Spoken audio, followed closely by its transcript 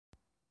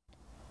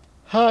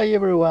Hi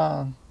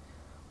everyone,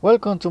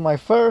 welcome to my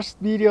first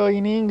video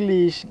in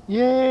English.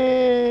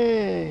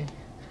 Yay!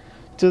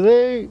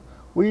 Today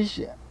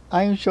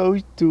I'm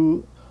showing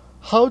you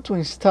how to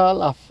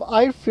install a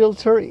air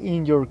filter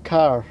in your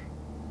car.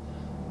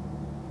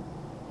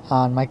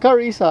 And my car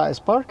is a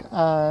Spark,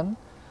 and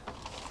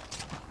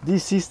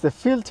this is the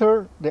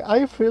filter, the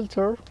air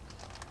filter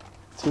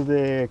to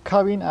the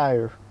cabin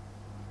air.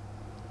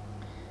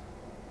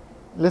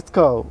 Let's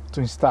go to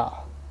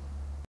install.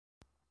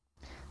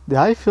 The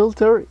air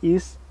filter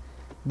is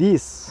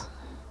this.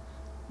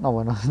 No,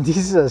 bueno, this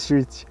is a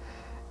switch.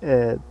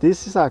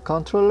 This is a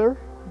controller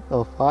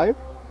of air,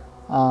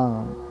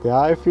 and the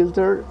air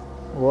filter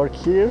work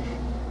here,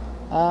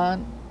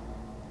 and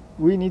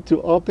we need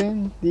to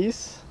open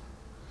this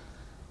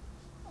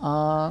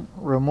and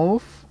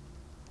remove.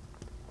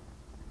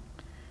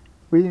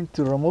 We need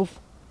to remove,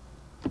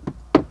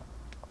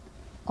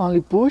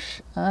 only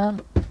push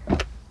and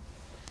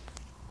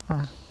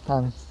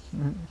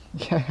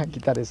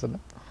quitar eso, ¿no?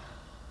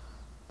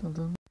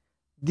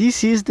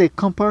 This is the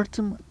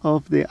compartment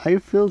of the air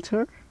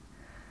filter.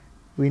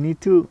 We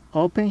need to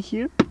open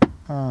here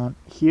and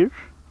here.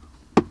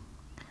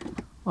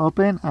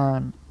 Open,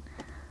 and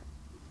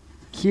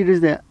here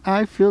is the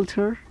air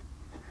filter.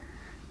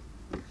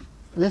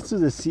 Let's do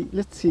the see.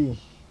 Let's see.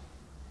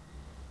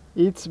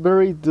 It's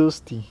very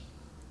dusty.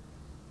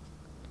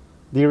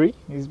 Dirty.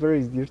 It's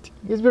very dirty.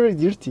 It's very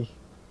dirty.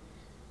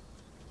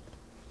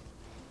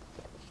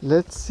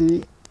 Let's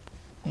see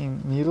in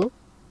middle.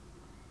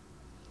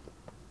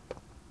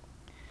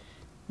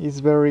 It's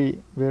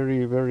very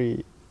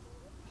dirty.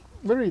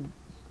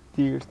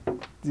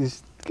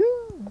 This,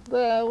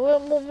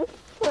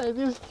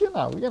 you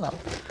know.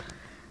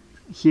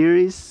 Here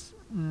is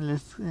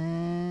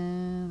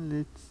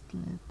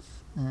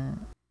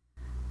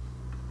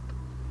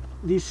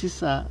this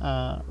is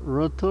a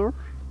rotor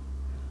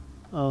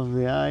of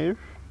the air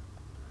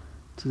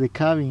to the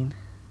cabin.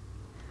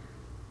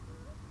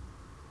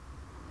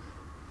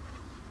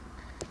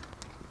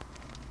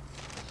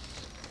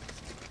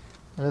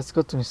 Let's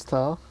go to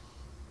install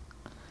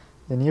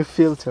the new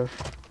filter.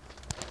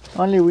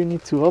 Only we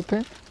need to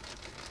open.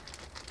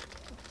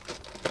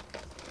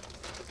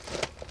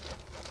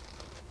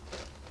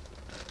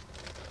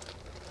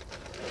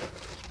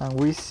 And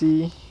we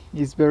see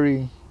it's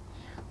very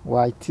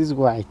white. It's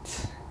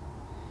white.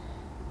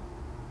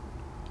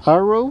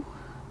 Arrow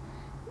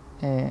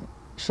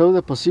show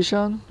the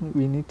position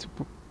we need to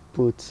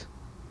put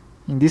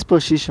in this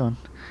position.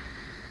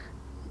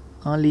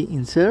 Only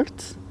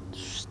insert.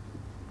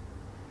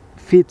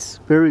 Fits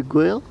very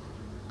well.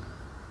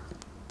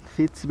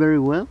 Fits very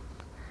well.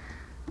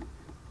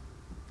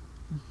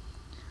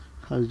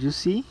 As you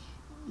see,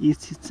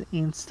 it's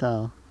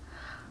installed.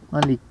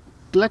 Only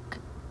clack,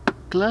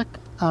 clack,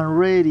 and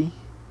ready.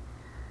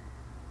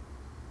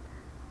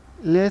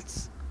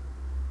 Let's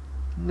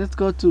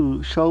go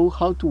to show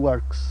how it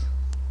works.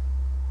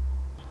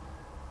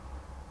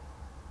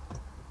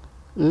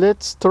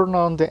 Let's turn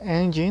on the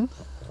engine.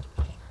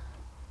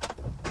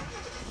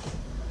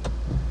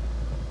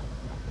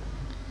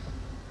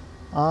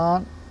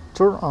 And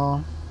turn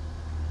on,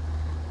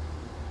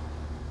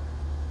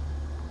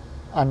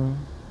 and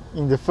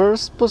in the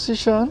first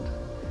position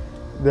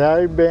the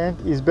air vent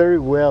is very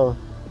well.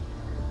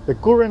 The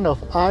current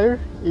of air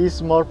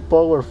is more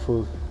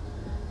powerful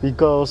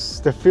because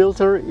the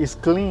filter is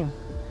clean.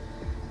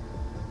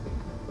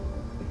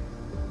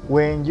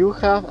 When you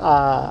have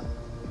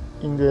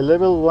in the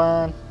level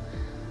 1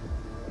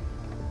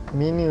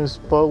 minus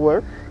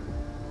power,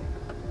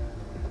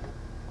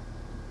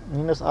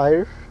 minus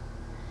air,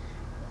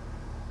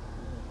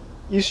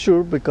 is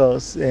sure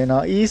because the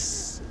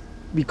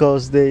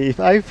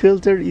air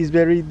filter is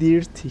very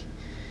dirty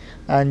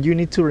and you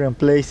need to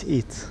replace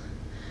it.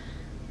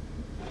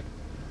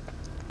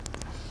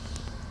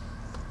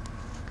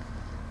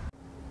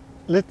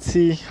 Let's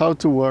see how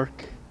to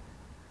work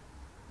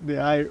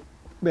the air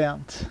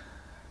vent.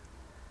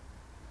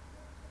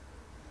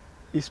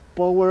 Is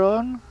power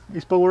on,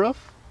 is power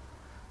off,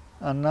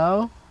 and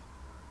now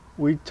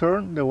we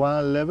turn the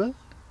one level,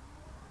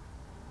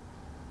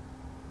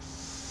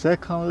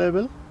 second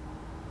level,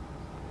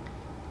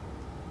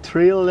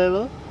 3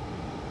 level,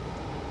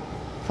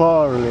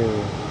 4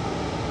 level.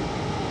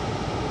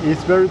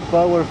 It's very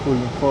powerful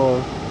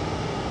for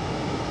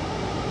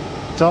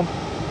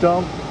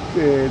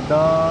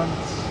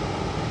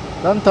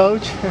don't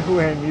touch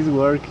when it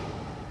works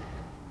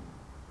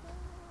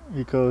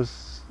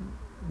because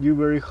you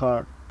very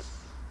hard.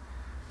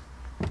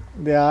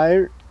 The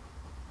air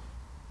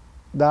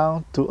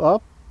down to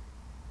up.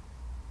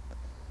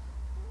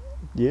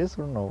 Yes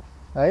or no?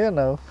 I don't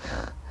know.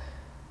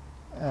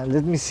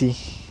 Let me see.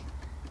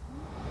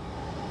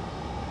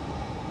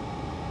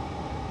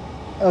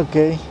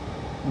 Okay,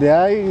 the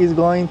air is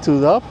going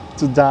to up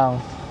to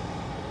down.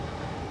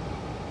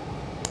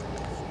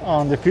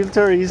 And the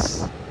filter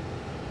is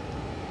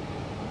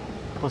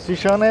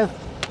positioned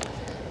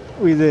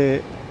with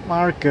the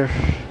marker,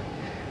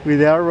 with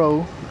the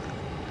arrow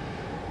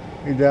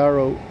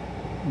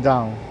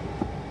down.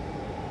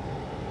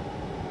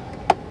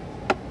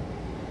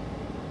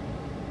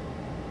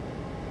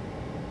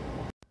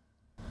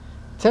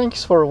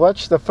 thanks for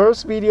watching the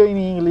first video in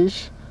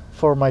English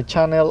for my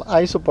channel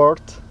I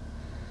support,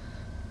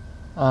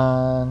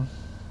 and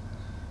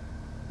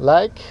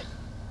like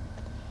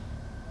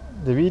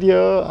the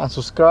video and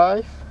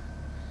subscribe,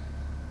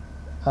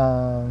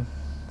 and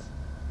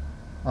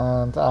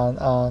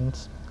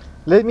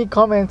let me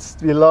comment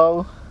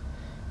below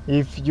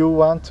if you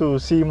want to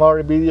see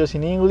more videos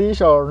in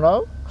English or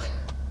no.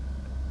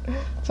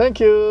 Thank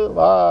you,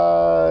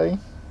 bye.